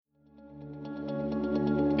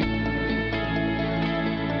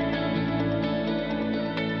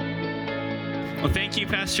Well, thank you,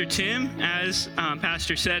 Pastor Tim. As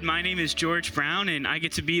Pastor said, my name is George Brown, and I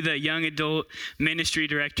get to be the young adult ministry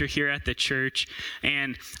director here at the church.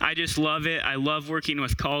 And I just love it. I love working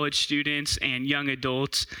with college students and young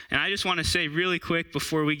adults. And I just want to say really quick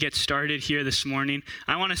before we get started here this morning,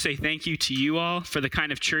 I want to say thank you to you all for the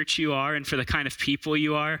kind of church you are and for the kind of people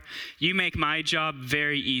you are. You make my job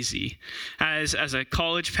very easy. As a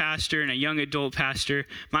college pastor and a young adult pastor,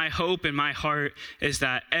 my hope and my heart is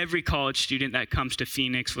that every college student that comes to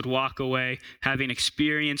Phoenix would walk away having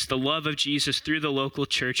experienced the love of Jesus through the local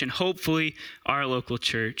church and hopefully our local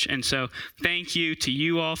church. And so thank you to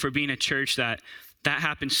you all for being a church that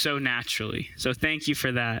happens so naturally. So thank you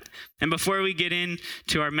for that. And before we get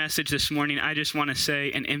into our message this morning, I just want to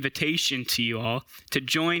say an invitation to you all to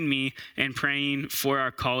join me in praying for our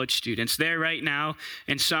college students. They're right now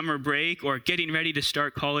in summer break or getting ready to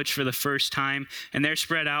start college for the first time, and they're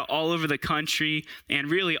spread out all over the country and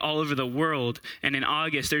really all over the world. And in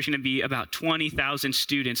August, there's going to be about 20,000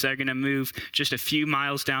 students that are going to move just a few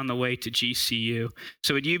miles down the way to GCU.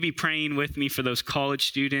 So would you be praying with me for those college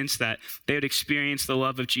students that they would experience the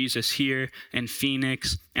love of Jesus here in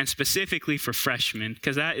Phoenix, and specifically for freshmen,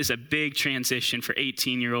 because that is a big transition for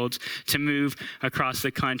 18-year-olds to move across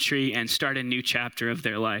the country and start a new chapter of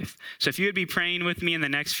their life. So if you would be praying with me in the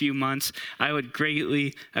next few months, I would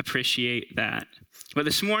greatly appreciate that. But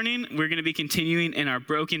this morning, we're going to be continuing in our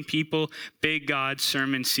Broken People, Big God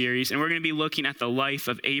sermon series, and we're going to be looking at the life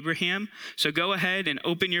of Abraham. So go ahead and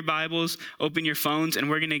open your Bibles, open your phones, and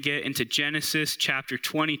we're going to get into Genesis chapter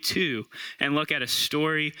 22 and look at a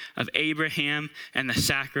story of Abraham and the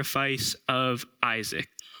sacrifice of Isaac.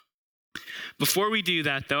 Before we do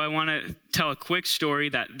that, though, I want to tell a quick story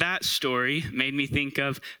that story made me think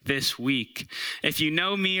of this week. If you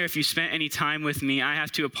know me or if you spent any time with me, I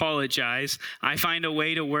have to apologize. I find a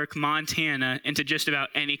way to work Montana into just about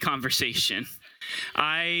any conversation.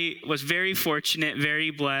 I was very fortunate, very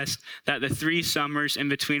blessed that the 3 summers in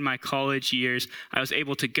between my college years, I was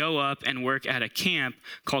able to go up and work at a camp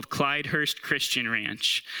called Clydehurst Christian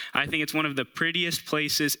Ranch. I think it's one of the prettiest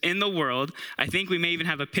places in the world. I think we may even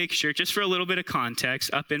have a picture, just for a little bit of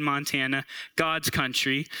context, up in Montana, God's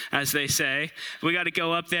country, as they say. We got to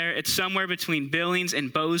go up there. It's somewhere between Billings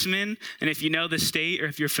and Bozeman. And if you know the state or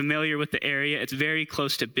if you're familiar with the area, it's very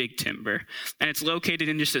close to Big Timber. And it's located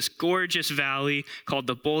in just this gorgeous valley called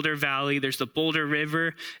the Boulder Valley. There's the Boulder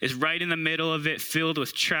River is right in the middle of it, filled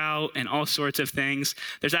with trout and all sorts of things.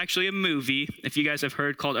 There's actually a movie, if you guys have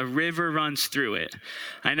heard, called A River Runs Through It.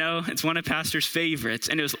 I know it's one of Pastor's favorites,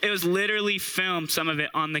 and it was literally filmed, some of it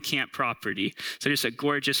on the camp property. So just a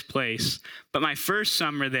gorgeous place. But my first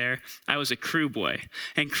summer there, I was a crew boy.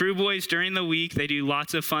 And crew boys during the week, they do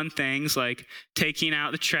lots of fun things like taking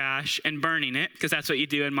out the trash and burning it, because that's what you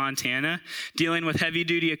do in Montana, dealing with heavy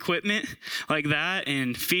duty equipment like that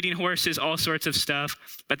and feeding horses, all sorts of stuff.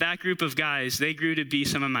 But that group of guys, they grew to be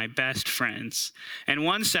some of my best friends. And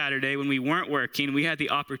one Saturday when we weren't working, we had the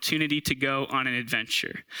opportunity to go on an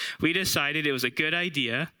adventure. We decided it was a good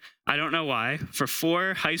idea, I don't know why, for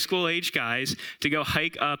 4 high school age guys to go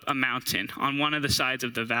hike up a mountain on one of the sides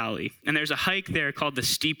of the valley. And there's a hike there called the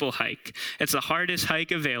Steeple Hike. It's the hardest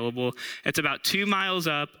hike available. It's about 2 miles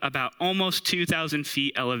up, about almost 2,000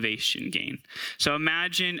 feet elevation gain. So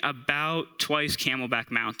imagine about twice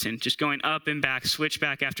Camelback Mountain, just going up and back,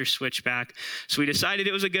 switchback after switchback. So we decided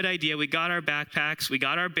it was a good idea. We got our backpacks, we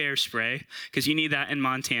got our bear spray, because you need that in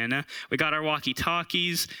Montana. We got our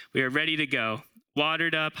walkie-talkies, we were ready to go.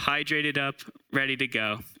 Watered up, hydrated up, ready to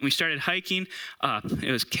go. We started hiking up.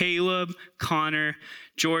 It was Caleb, Connor,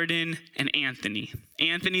 Jordan, and Anthony.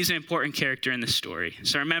 Anthony's an important character in the story,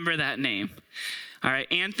 so remember that name. All right,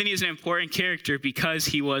 Anthony is an important character because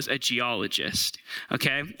he was a geologist,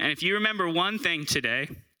 okay? And if you remember one thing today,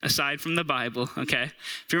 aside from the Bible, okay?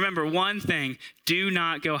 If you remember one thing, do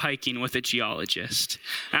not go hiking with a geologist.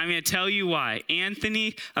 And I'm going to tell you why.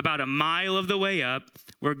 Anthony, about a mile of the way up,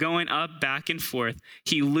 we're going up, back and forth.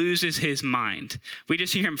 He loses his mind. We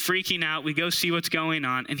just hear him freaking out. We go see what's going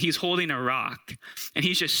on, and he's holding a rock. And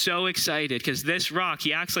he's just so excited because this rock,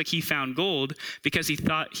 he acts like he found gold because he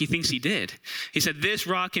thinks he did. He said, this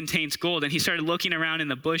rock contains gold. And he started looking around in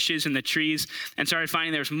the bushes and the trees and started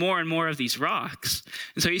finding there was more and more of these rocks.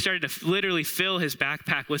 And so he started to literally fill his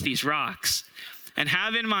backpack with these rocks. And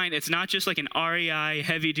have in mind, it's not just like an REI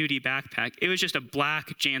heavy-duty backpack. It was just a black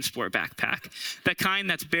JanSport backpack, the kind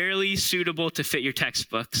that's barely suitable to fit your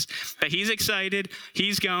textbooks. But he's excited.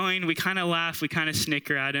 He's going. We kind of laugh. We kind of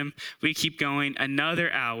snicker at him. We keep going.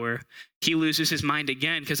 Another hour. He loses his mind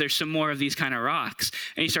again because there's some more of these kind of rocks.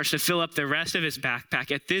 And he starts to fill up the rest of his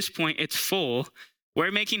backpack. At this point, it's full.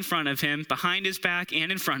 We're making fun of him behind his back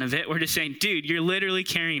and in front of it. We're just saying, dude, you're literally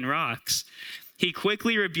carrying rocks. He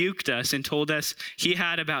quickly rebuked us and told us he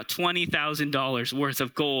had about $20,000 worth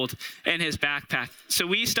of gold in his backpack. So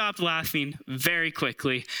we stopped laughing very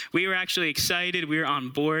quickly. We were actually excited. We were on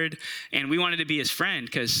board, and we wanted to be his friend,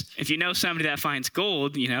 because if you know somebody that finds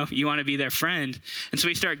gold, you want to be their friend. And so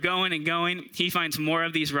we start going and going. He finds more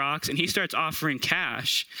of these rocks, and he starts offering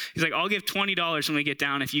cash. He's like, I'll give $20 when we get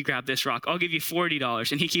down if you grab this rock. I'll give you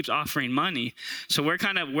 $40. And he keeps offering money. So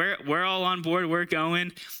we're all on board. We're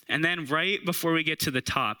going. And then right before we get to the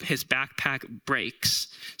top, his backpack breaks.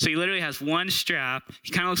 So he literally has one strap.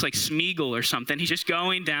 He kind of looks like Smeagol or something. He's just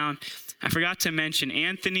going down. I forgot to mention,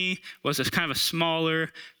 Anthony was kind of a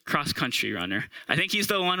smaller cross-country runner. I think he's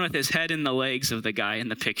the one with his head in the legs of the guy in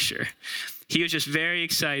the picture. He was just very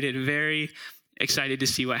excited to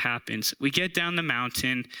see what happens. We get down the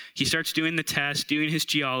mountain. He starts doing the test, doing his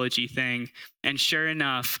geology thing, and sure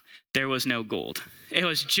enough, there was no gold. It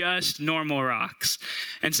was just normal rocks.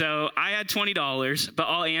 And so I had $20, but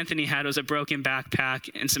all Anthony had was a broken backpack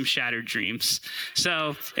and some shattered dreams.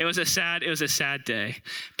 So it was a sad day.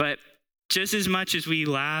 But just as much as we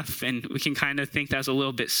laugh and we can kind of think that's a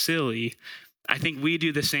little bit silly, I think we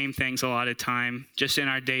do the same things a lot of time just in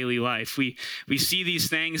our daily life. We see these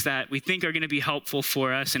things that we think are going to be helpful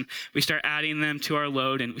for us, and we start adding them to our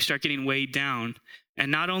load, and we start getting weighed down. And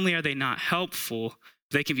not only are they not helpful,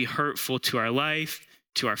 they can be hurtful to our life,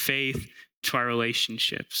 to our faith, to our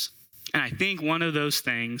relationships. And I think one of those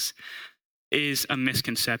things is a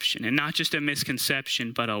misconception, and not just a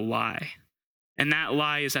misconception, but a lie. And that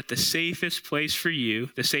lie is that the safest place for you,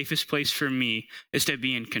 the safest place for me, is to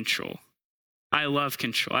be in control. I love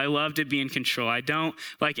control. I love to be in control. I don't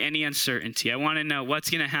like any uncertainty. I want to know what's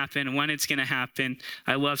going to happen, when it's going to happen.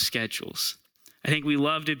 I love schedules. I think we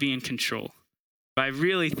love to be in control. But I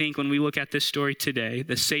really think when we look at this story today,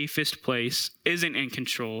 the safest place isn't in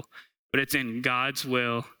control, but it's in God's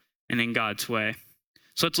will and in God's way.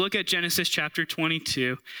 So let's look at Genesis chapter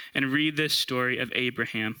 22 and read this story of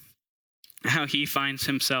Abraham, how he finds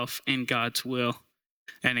himself in God's will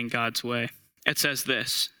and in God's way. It says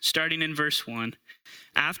this, starting in verse 1,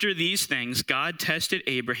 after these things, God tested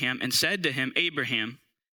Abraham and said to him, Abraham,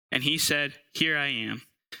 and he said, here I am.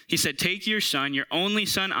 He said, take your son, your only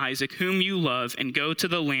son Isaac, whom you love, and go to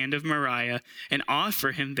the land of Moriah and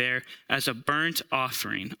offer him there as a burnt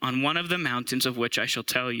offering on one of the mountains of which I shall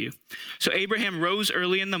tell you. So Abraham rose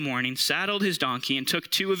early in the morning, saddled his donkey, and took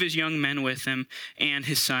 2 of his young men with him and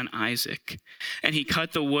his son Isaac. And he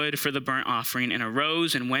cut the wood for the burnt offering and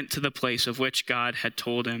arose and went to the place of which God had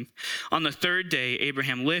told him. On the 3rd day,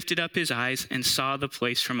 Abraham lifted up his eyes and saw the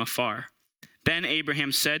place from afar. Then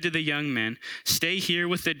Abraham said to the young men, stay here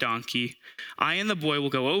with the donkey. I and the boy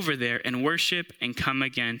will go over there and worship and come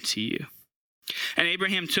again to you. And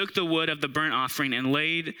Abraham took the wood of the burnt offering and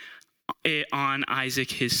laid it on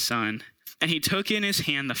Isaac his son. And he took in his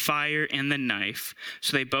hand the fire and the knife.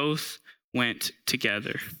 So they both went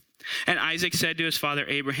together. And Isaac said to his father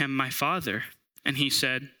Abraham, my father. And he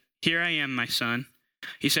said, here I am, my son.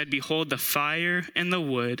 He said, behold the fire and the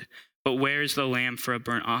wood, but where is the lamb for a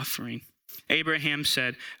burnt offering? Abraham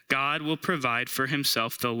said, God will provide for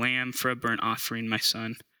himself the lamb for a burnt offering, my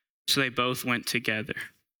son. So they both went together.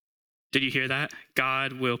 Did you hear that?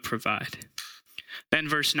 God will provide. Then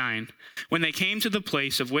verse 9, when they came to the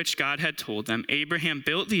place of which God had told them, Abraham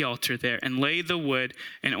built the altar there and laid the wood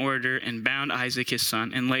in order and bound Isaac his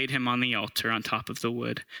son and laid him on the altar on top of the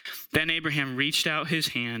wood. Then Abraham reached out his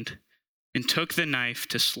hand and took the knife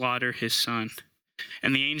to slaughter his son.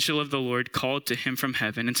 And the angel of the Lord called to him from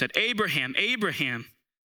heaven and said, Abraham, Abraham.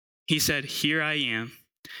 He said, here I am.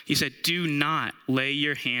 He said, do not lay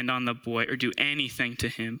your hand on the boy or do anything to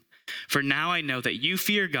him. For now I know that you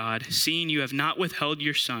fear God, seeing you have not withheld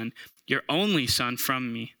your son, your only son,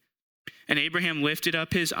 from me. And Abraham lifted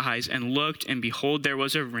up his eyes and looked, and behold, there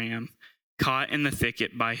was a ram caught in the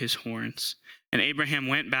thicket by his horns. And Abraham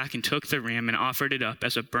went back and took the ram and offered it up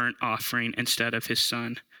as a burnt offering instead of his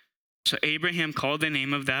son. So Abraham called the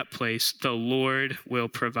name of that place, the Lord will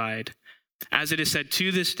provide. As it is said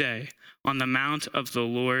to this day, on the mount of the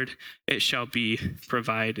Lord it shall be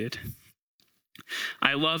provided.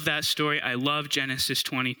 I love that story. I love Genesis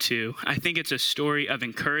 22. I think it's a story of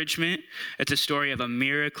encouragement. It's a story of a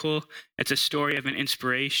miracle. It's a story of an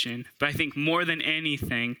inspiration. But I think more than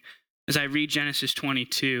anything, as I read Genesis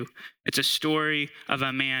 22, it's a story of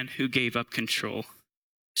a man who gave up control.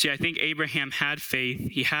 See, I think Abraham had faith.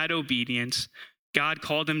 He had obedience. God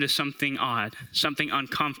called him to something odd, something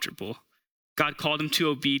uncomfortable. God called him to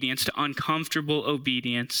obedience, to uncomfortable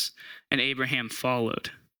obedience, and Abraham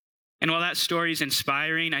followed. And while that story is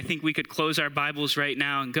inspiring, I think we could close our Bibles right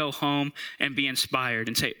now and go home and be inspired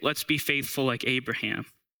and say, let's be faithful like Abraham.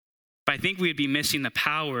 But I think we'd be missing the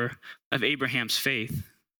power of Abraham's faith.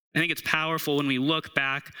 I think it's powerful when we look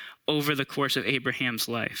back over the course of Abraham's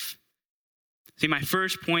life. See, my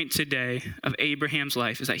first point today of Abraham's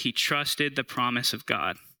life is that he trusted the promise of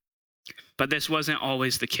God. But this wasn't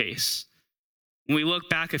always the case. When we look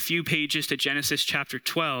back a few pages to Genesis chapter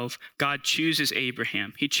 12, God chooses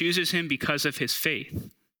Abraham. He chooses him because of his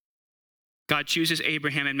faith. God chooses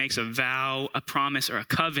Abraham and makes a vow, a promise, or a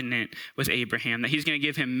covenant with Abraham that he's going to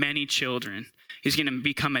give him many children. He's going to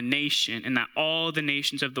become a nation, and that all the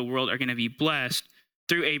nations of the world are going to be blessed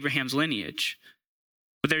through Abraham's lineage.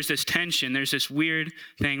 But there's this tension, there's this weird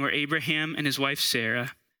thing where Abraham and his wife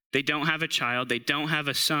Sarah, they don't have a child, they don't have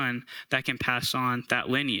a son that can pass on that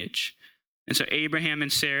lineage. And so Abraham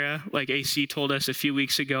and Sarah, like AC told us a few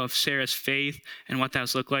weeks ago of Sarah's faith and what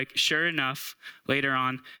that looked like, sure enough, later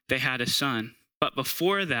on, they had a son. But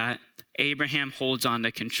before that, Abraham holds on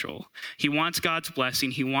to control. He wants God's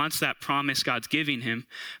blessing. He wants that promise God's giving him,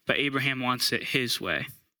 but Abraham wants it his way.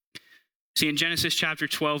 See, in Genesis chapter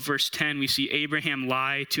 12, verse 10, we see Abraham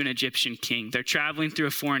lie to an Egyptian king. They're traveling through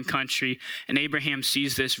a foreign country, and Abraham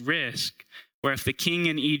sees this risk where if the king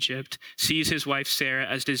in Egypt sees his wife Sarah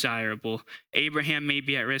as desirable, Abraham may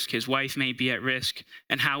be at risk, his wife may be at risk,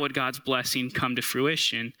 and how would God's blessing come to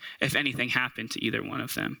fruition if anything happened to either one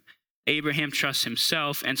of them? Abraham trusts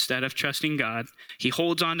himself instead of trusting God. He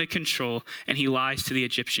holds on to control, and he lies to the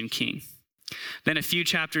Egyptian king. Then a few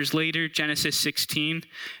chapters later, Genesis 16,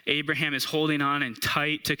 Abraham is holding on and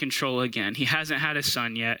tight to control again. He hasn't had a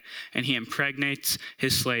son yet, and he impregnates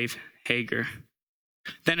his slave Hagar.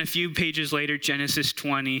 Then a few pages later, Genesis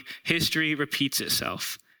 20, history repeats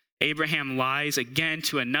itself. Abraham lies again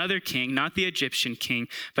to another king, not the Egyptian king,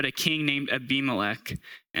 but a king named Abimelech.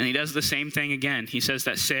 And he does the same thing again. He says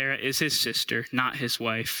that Sarah is his sister, not his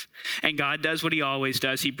wife. And God does what he always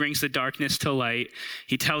does. He brings the darkness to light.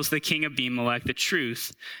 He tells the king Abimelech the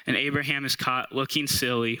truth. And Abraham is caught looking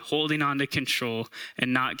silly, holding on to control,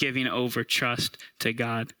 and not giving over trust to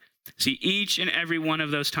God. See, each and every one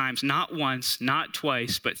of those times, not once, not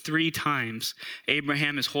twice, but 3 times,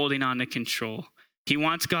 Abraham is holding on to control. He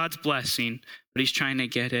wants God's blessing, but he's trying to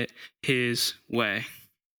get it his way.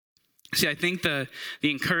 See, I think the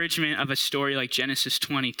encouragement of a story like Genesis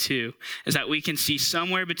 22 is that we can see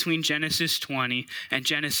somewhere between Genesis 20 and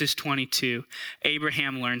Genesis 22,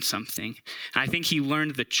 Abraham learned something. I think he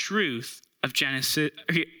learned the truth of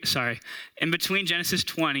in between Genesis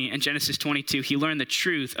 20 and Genesis 22, he learned the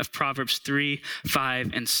truth of Proverbs 3, 5,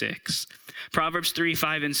 and 6. Proverbs 3,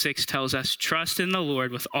 5, and 6 tells us, trust in the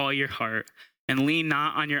Lord with all your heart and lean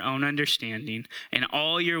not on your own understanding. In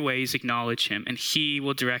all your ways acknowledge him, and he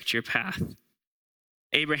will direct your path.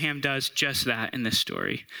 Abraham does just that in this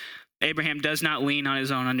story. Abraham does not lean on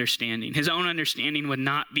his own understanding. His own understanding would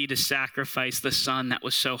not be to sacrifice the son that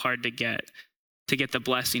was so hard to get the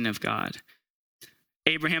blessing of God.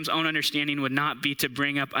 Abraham's own understanding would not be to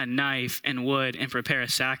bring up a knife and wood and prepare a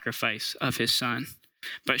sacrifice of his son.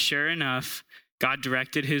 But sure enough, God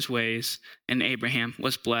directed his ways, and Abraham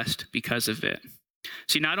was blessed because of it.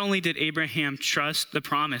 See, not only did Abraham trust the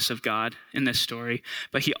promise of God in this story,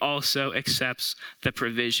 but he also accepts the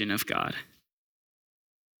provision of God.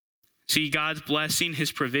 See, God's blessing,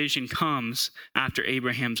 his provision comes after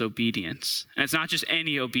Abraham's obedience. And it's not just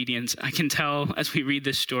any obedience. I can tell as we read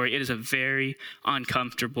this story, it is a very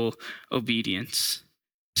uncomfortable obedience.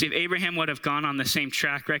 See, if Abraham would have gone on the same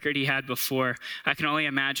track record he had before, I can only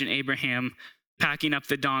imagine Abraham packing up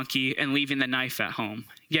the donkey and leaving the knife at home,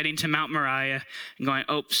 getting to Mount Moriah and going,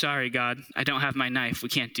 oh, sorry, God, I don't have my knife. We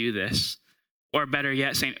can't do this. Or better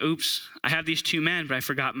yet, saying, oops, I have these 2 men, but I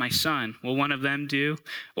forgot my son. Will one of them do?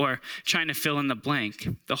 Or trying to fill in the blank.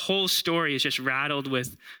 The whole story is just rattled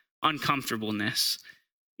with uncomfortableness,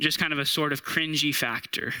 just kind of a sort of cringy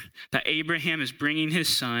factor that Abraham is bringing his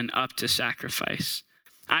son up to sacrifice.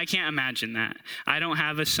 I can't imagine that. I don't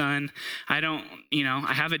have a son. I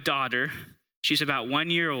have a daughter. She's about 1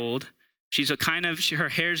 year old. Her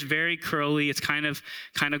hair's very curly. It's kind of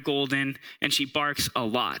golden, and she barks a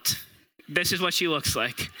lot. This is what she looks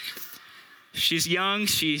like. She's young.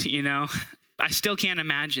 I still can't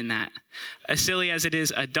imagine that. As silly as it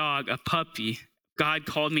is, a dog, a puppy, God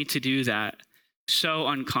called me to do that. So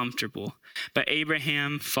uncomfortable. But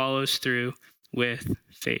Abraham follows through with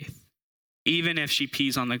faith. Even if she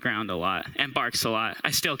pees on the ground a lot and barks a lot,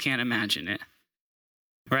 I still can't imagine it.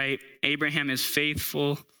 Right? Abraham is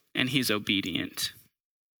faithful and he's obedient.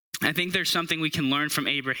 I think there's something we can learn from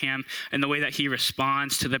Abraham in the way that he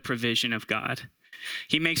responds to the provision of God.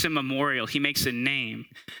 He makes a memorial. He makes a name.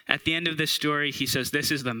 At the end of this story, he says,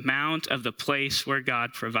 this is the mount of the place where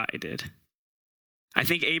God provided. I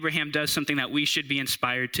think Abraham does something that we should be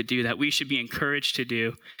inspired to do, that we should be encouraged to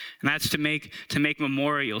do, and that's to make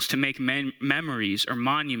memorials, to make memories or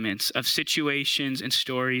monuments of situations and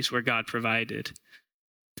stories where God provided.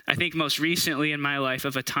 I think most recently in my life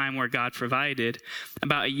of a time where God provided,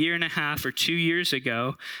 about 1.5 years or 2 years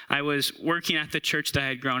ago, I was working at the church that I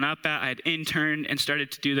had grown up at. I had interned and started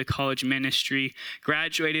to do the college ministry,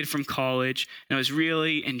 graduated from college, and I was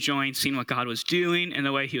really enjoying seeing what God was doing and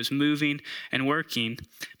the way he was moving and working.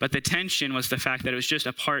 But the tension was the fact that it was just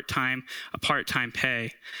a part-time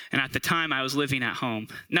pay. And at the time, I was living at home.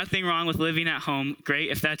 Nothing wrong with living at home. Great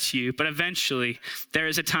if that's you. But eventually, there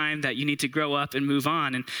is a time that you need to grow up and move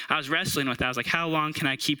on. And I was wrestling with that. I was like, how long can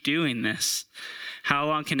I keep doing this? How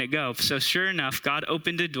long can it go? So sure enough, God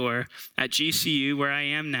opened a door at GCU where I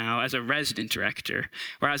am now as a resident director,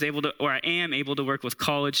 where I am able to work with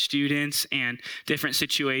college students and different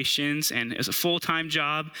situations. And it's a full-time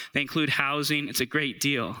job. They include housing. It's a great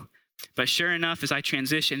deal. But sure enough, as I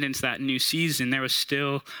transitioned into that new season, there was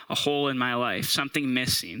still a hole in my life, something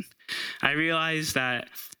missing. I realized that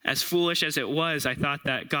as foolish as it was, I thought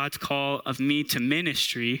that God's call of me to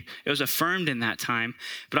ministry, it was affirmed in that time,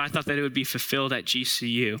 but I thought that it would be fulfilled at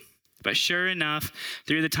GCU. But sure enough,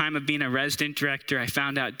 through the time of being a resident director, I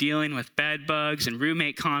found out dealing with bed bugs and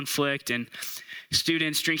roommate conflict and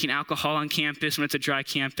students drinking alcohol on campus when it's a dry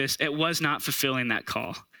campus, it was not fulfilling that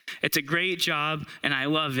call. It's a great job, and I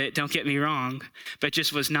love it, don't get me wrong, but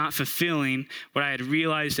just was not fulfilling what I had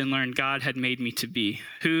realized and learned God had made me to be,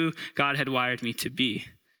 who God had wired me to be.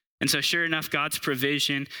 And so sure enough, God's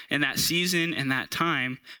provision in that season and that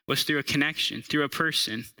time was through a connection, through a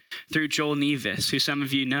person, through Joel Nevis, who some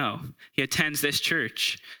of you know. He attends this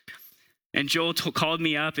church. And Joel called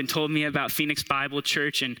me up and told me about Phoenix Bible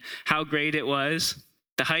Church and how great it was.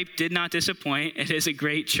 The hype did not disappoint. It is a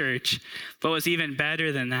great church. But what's even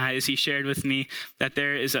better than that is he shared with me that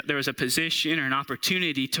there was a position or an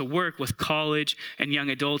opportunity to work with college and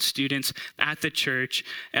young adult students at the church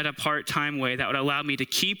at a part-time way that would allow me to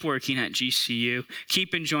keep working at GCU,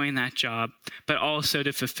 keep enjoying that job, but also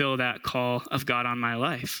to fulfill that call of God on my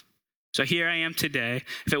life. So here I am today.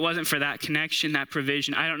 If it wasn't for that connection, that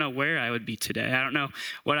provision, I don't know where I would be today. I don't know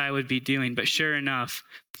what I would be doing. But sure enough,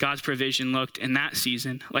 God's provision looked in that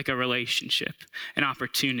season like a relationship, an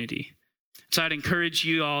opportunity. So I'd encourage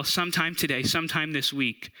you all sometime today, sometime this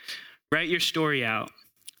week, write your story out.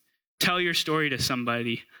 Tell your story to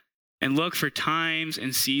somebody and look for times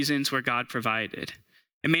and seasons where God provided.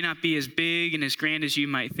 It may not be as big and as grand as you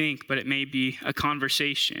might think, but it may be a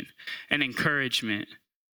conversation, an encouragement,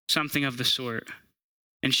 something of the sort,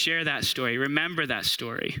 and share that story. Remember that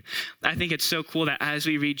story. I think it's so cool that as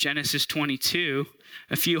we read Genesis 22,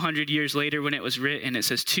 a few hundred years later when it was written, it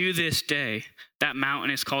says, to this day, that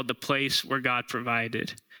mountain is called the place where God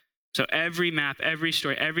provided. So every map, every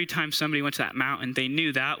story, every time somebody went to that mountain, they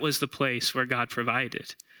knew that was the place where God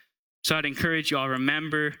provided. So I'd encourage you all,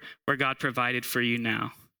 remember where God provided for you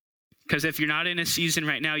now. Because if you're not in a season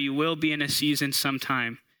right now, you will be in a season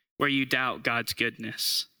sometime where you doubt God's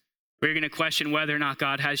goodness. We're going to question whether or not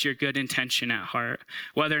God has your good intention at heart,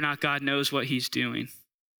 whether or not God knows what he's doing.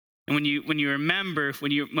 And when you remember,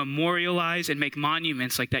 when you memorialize and make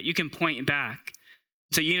monuments like that, you can point back.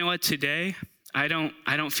 So you know what, today, I don't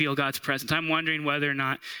feel God's presence. I'm wondering whether or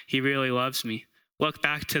not he really loves me. Look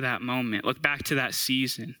back to that moment. Look back to that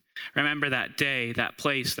season. Remember that day, that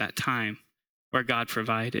place, that time where God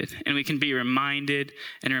provided. And we can be reminded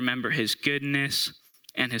and remember his goodness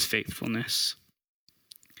and his faithfulness.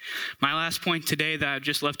 My last point today that I'd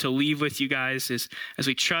just love to leave with you guys is as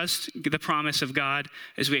we trust the promise of God,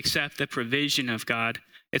 as we accept the provision of God,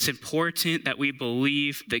 it's important that we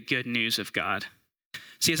believe the good news of God.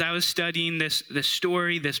 See, as I was studying this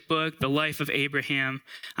story, this book, the life of Abraham,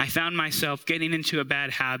 I found myself getting into a bad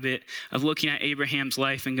habit of looking at Abraham's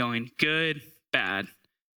life and going, good, bad,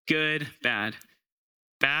 good, bad.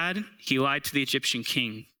 Bad, he lied to the Egyptian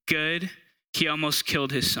king. Good, he almost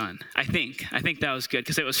killed his son. I think that was good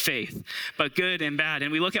because it was faith. But good and bad.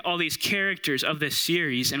 And we look at all these characters of this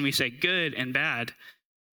series and we say good and bad.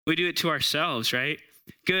 We do it to ourselves, right?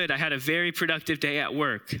 Good, I had a very productive day at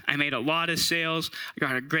work. I made a lot of sales. I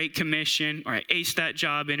got a great commission, or I aced that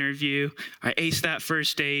job interview, or I aced that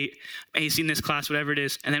first date, acing this class, whatever it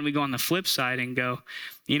is. And then we go on the flip side and go,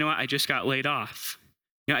 you know what? I just got laid off.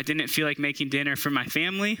 You know, I didn't feel like making dinner for my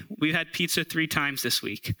family. We had pizza 3 times this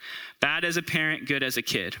week. Bad as a parent, good as a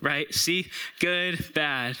kid, right? See, good,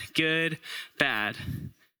 bad, good, bad.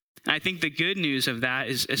 And I think the good news of that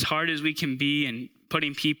is as hard as we can be and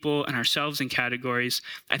putting people and ourselves in categories,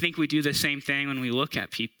 I think we do the same thing when we look at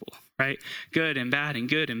people, right? Good and bad and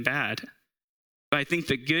good and bad. But I think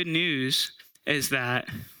the good news is that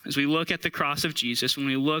as we look at the cross of Jesus, when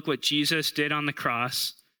we look what Jesus did on the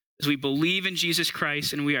cross, as we believe in Jesus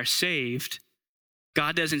Christ and we are saved,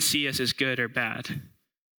 God doesn't see us as good or bad,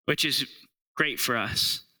 which is great for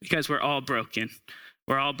us because we're all broken.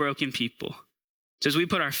 We're all broken people. So as we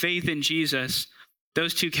put our faith in Jesus,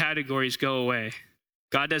 those two categories go away.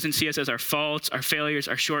 God doesn't see us as our faults, our failures,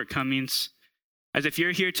 our shortcomings. As if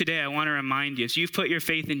you're here today, I want to remind you, as you've put your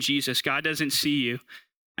faith in Jesus, God doesn't see you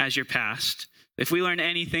as your past. If we learn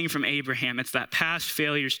anything from Abraham, it's that past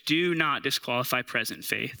failures do not disqualify present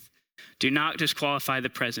faith. Do not disqualify the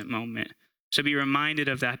present moment. So be reminded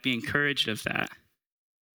of that, be encouraged of that.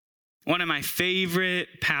 One of my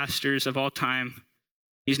favorite pastors of all time,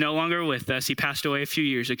 he's no longer with us. He passed away a few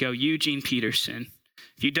years ago, Eugene Peterson.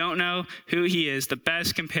 If you don't know who he is, the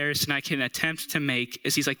best comparison I can attempt to make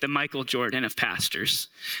is he's like the Michael Jordan of pastors.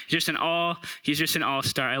 He's just an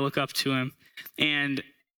all-star. I look up to him. And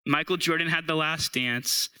Michael Jordan had The Last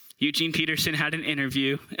Dance. Eugene Peterson had an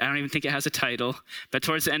interview. I don't even think it has a title, but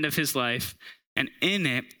towards the end of his life. And in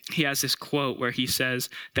it, he has this quote where he says,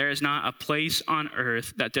 "There is not a place on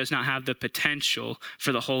earth that does not have the potential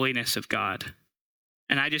for the holiness of God."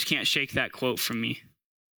 And I just can't shake that quote from me.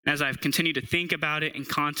 As I've continued to think about it and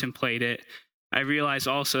contemplate it, I realize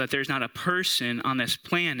also that there's not a person on this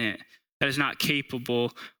planet that is not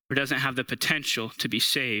capable or doesn't have the potential to be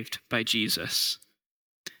saved by Jesus.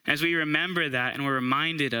 As we remember that and we're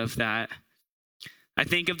reminded of that, I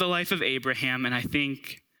think of the life of Abraham and I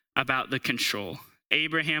think about the control.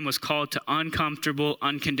 Abraham was called to uncomfortable,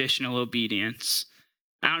 unconditional obedience.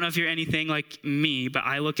 I don't know if you're anything like me, but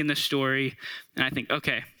I look in the story and I think,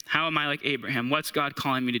 okay, how am I like Abraham? What's God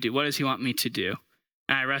calling me to do? What does he want me to do?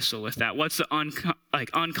 And I wrestle with that. What's the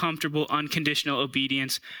uncomfortable, unconditional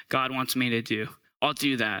obedience God wants me to do? I'll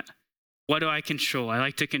do that. What do I control? I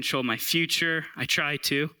like to control my future. I try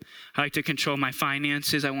to. I like to control my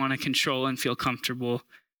finances. I want to control and feel comfortable.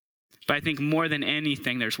 But I think more than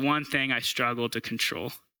anything, there's one thing I struggle to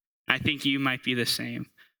control. I think you might be the same.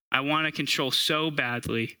 I want to control so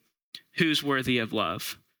badly who's worthy of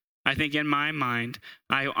love. I think in my mind,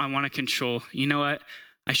 I want to control, you know what?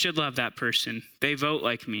 I should love that person. They vote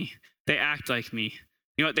like me. They act like me.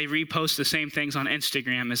 You know what? They repost the same things on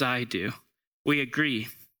Instagram as I do. We agree.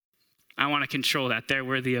 I want to control that. They're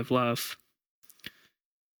worthy of love.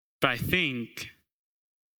 But I think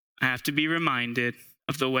I have to be reminded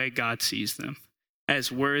of the way God sees them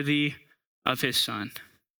as worthy of his son.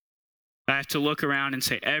 I have to look around and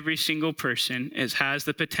say every single person has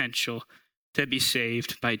the potential to be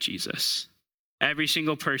saved by Jesus. Every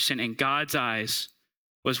single person in God's eyes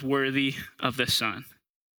was worthy of the Son.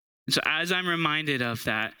 And so as I'm reminded of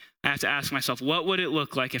that, I have to ask myself, what would it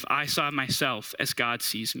look like if I saw myself as God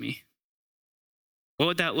sees me? What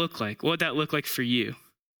would that look like? What would that look like for you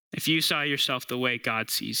if you saw yourself the way God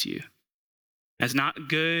sees you? As not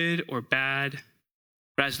good or bad,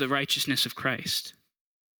 but as the righteousness of Christ.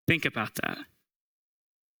 Think about that.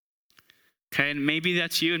 Okay, and maybe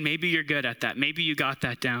that's you, and maybe you're good at that. Maybe you got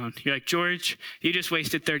that down. You're like, George, you just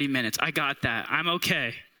wasted 30 minutes. I got that. I'm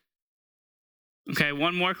okay. Okay,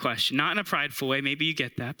 one more question. Not in a prideful way. Maybe you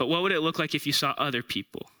get that. But what would it look like if you saw other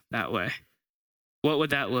people that way? What would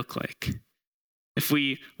that look like? If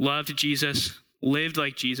we loved Jesus, lived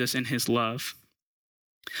like Jesus in his love.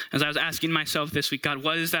 As I was asking myself this week, God,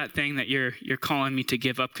 what is that thing that you're calling me to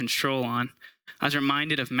give up control on? I was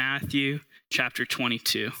reminded of Matthew chapter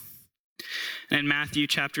 22. And in Matthew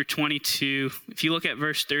chapter 22, if you look at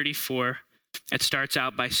verse 34, it starts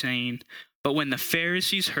out by saying, "But when the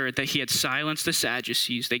Pharisees heard that he had silenced the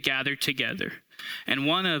Sadducees, they gathered together. And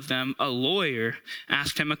one of them, a lawyer,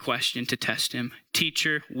 asked him a question to test him.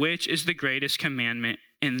 'Teacher, which is the greatest commandment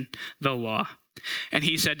in the law?' And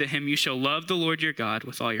he said to him, 'You shall love the Lord your God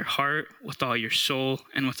with all your heart, with all your soul,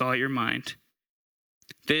 and with all your mind.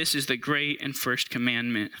 This is the great and first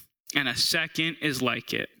commandment. And a second is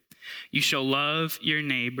like it. You shall love your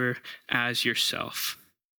neighbor as yourself.'"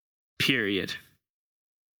 Period.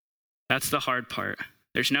 That's the hard part.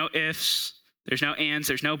 There's no ifs, there's no ands,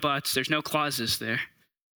 there's no buts, there's no clauses there.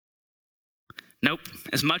 Nope.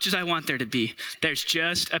 As much as I want there to be, there's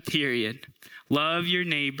just a period. Love your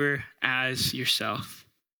neighbor as yourself.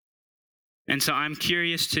 And so I'm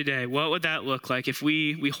curious today, what would that look like if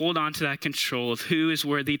we hold on to that control of who is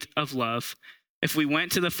worthy of love? If we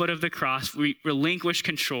went to the foot of the cross, we relinquished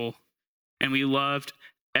control, and we loved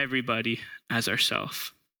everybody as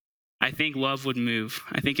ourselves. I think love would move.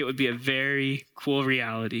 I think it would be a very cool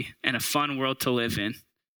reality and a fun world to live in.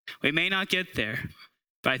 We may not get there,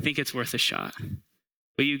 but I think it's worth a shot.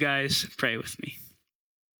 Will you guys pray with me?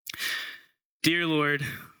 Dear Lord,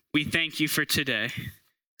 we thank you for today.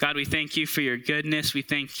 God, we thank you for your goodness. We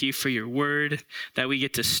thank you for your word that we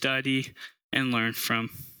get to study and learn from.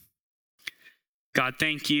 God,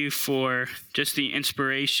 thank you for just the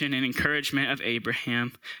inspiration and encouragement of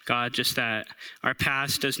Abraham. God, just that our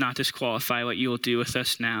past does not disqualify what you will do with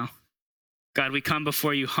us now. God, we come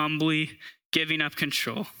before you humbly, giving up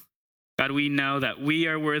control. God, we know that we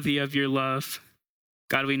are worthy of your love.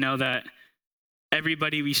 God, we know that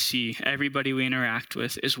everybody we see, everybody we interact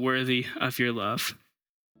with is worthy of your love.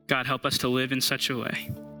 God, help us to live in such a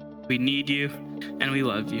way. We need you and we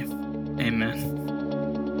love you. Amen.